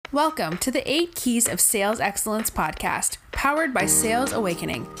Welcome to the 8 Keys of Sales Excellence podcast, powered by Sales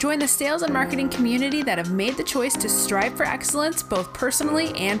Awakening. Join the sales and marketing community that have made the choice to strive for excellence both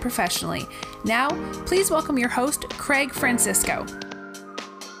personally and professionally. Now, please welcome your host, Craig Francisco.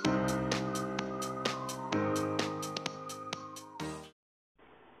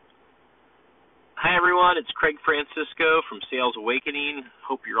 Hi everyone, it's Craig Francisco from Sales Awakening.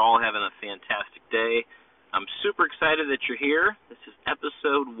 Hope you're all having a fantastic day. I'm super excited that you're here. This is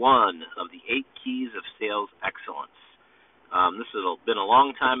episode 1 of the 8 Keys of Sales Excellence. This has been a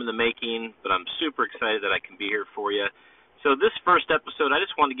long time in the making, but I'm super excited that I can be here for you. So this first episode, I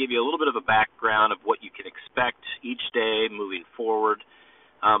just want to give you a little bit of a background of what you can expect each day moving forward.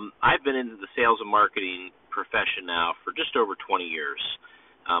 I've been into the sales and marketing profession now for just over 20 years.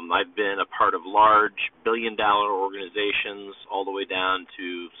 I've been a part of large billion-dollar organizations all the way down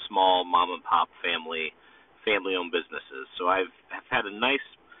to small mom-and-pop family-owned businesses. So I've had a nice,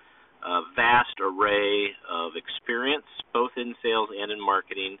 vast array of experience, both in sales and in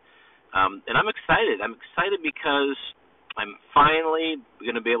marketing. And I'm excited. I'm excited because I'm finally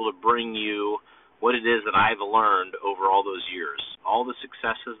going to be able to bring you what it is that I've learned over all those years, all the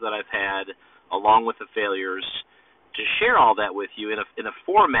successes that I've had, along with the failures, to share all that with you in a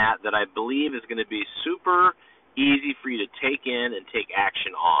format that I believe is going to be super easy for you to take in and take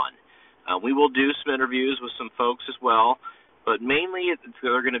action on. We will do some interviews with some folks as well, but mainly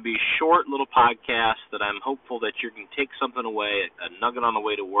they're going to be short little podcasts that I'm hopeful that you can take something away, a nugget on the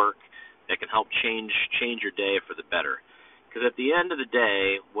way to work that can help change your day for the better. Because at the end of the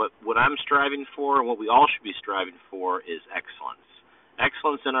day, what I'm striving for and what we all should be striving for is excellence.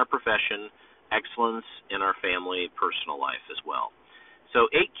 Excellence in our profession, excellence in our family, personal life as well.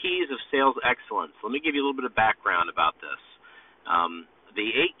 So 8 Keys of Sales Excellence. Let me give you a little bit of background about this. The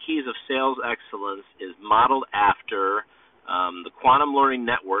 8 Keys of Sales Excellence is modeled after the Quantum Learning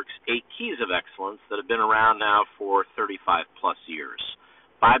Network's 8 Keys of Excellence that have been around now for 35 plus years.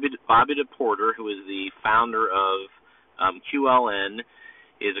 Bobby DePorter, who is the founder of QLN,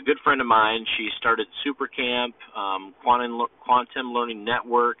 is a good friend of mine. She started SuperCamp, Quantum Learning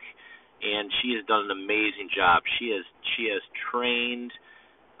Network, and she has done an amazing job. She has trained,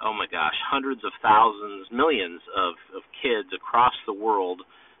 hundreds of thousands, millions of kids across the world,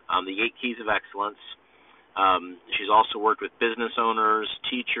 the 8 Keys of Excellence. She's also worked with business owners,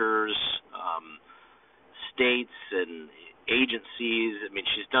 teachers, states, and agencies. I mean,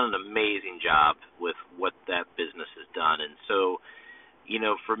 she's done an amazing job with what that business has done. And so,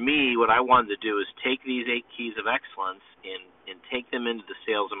 for me, what I wanted to do is take these 8 Keys of Excellence and take them into the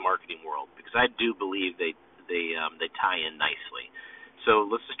sales and marketing world, because I do believe they tie in nicely. So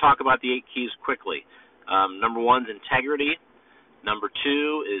let's just talk about the 8 keys quickly. Number 1 is integrity. Number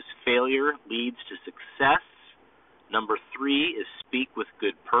 2 is failure leads to success. Number 3 is speak with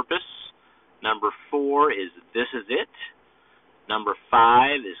good purpose. Number 4 is this is it. Number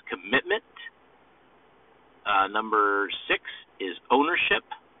 5 is commitment. Number 6 is ownership.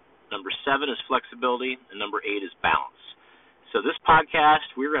 Number 7 is flexibility. And number 8 is balance. So this podcast,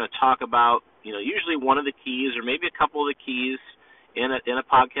 we're going to talk about, usually one of the keys or maybe a couple of the keys in a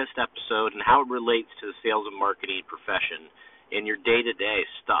podcast episode and how it relates to the sales and marketing profession in your day-to-day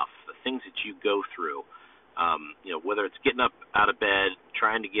stuff, the things that you go through, whether it's getting up out of bed,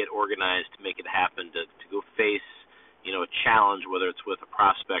 trying to get organized to make it happen, to go face, a challenge, whether it's with a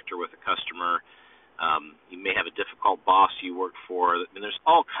prospect or with a customer. You may have a difficult boss you work for, and there's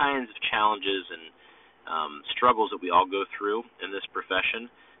all kinds of challenges and struggles that we all go through in this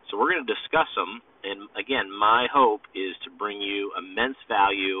profession. So we're going to discuss them, and again, my hope is to bring you immense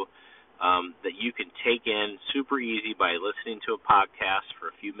value that you can take in super easy by listening to a podcast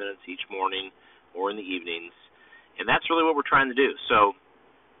for a few minutes each morning or in the evenings, and that's really what we're trying to do. So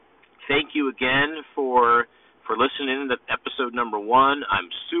thank you again for listening to episode number 1.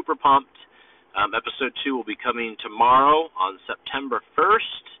 I'm super pumped. Episode 2 will be coming tomorrow on September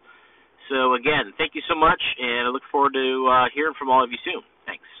 1st. So again, thank you so much, and I look forward to hearing from all of you soon.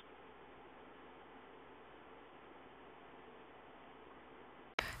 Thanks.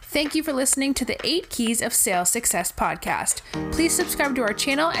 Thank you for listening to the 8 Keys of Sales Success podcast. Please subscribe to our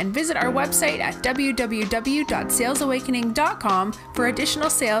channel and visit our website at www.salesawakening.com for additional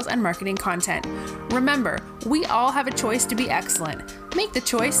sales and marketing content. Remember, we all have a choice to be excellent. Make the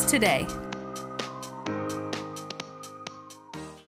choice today.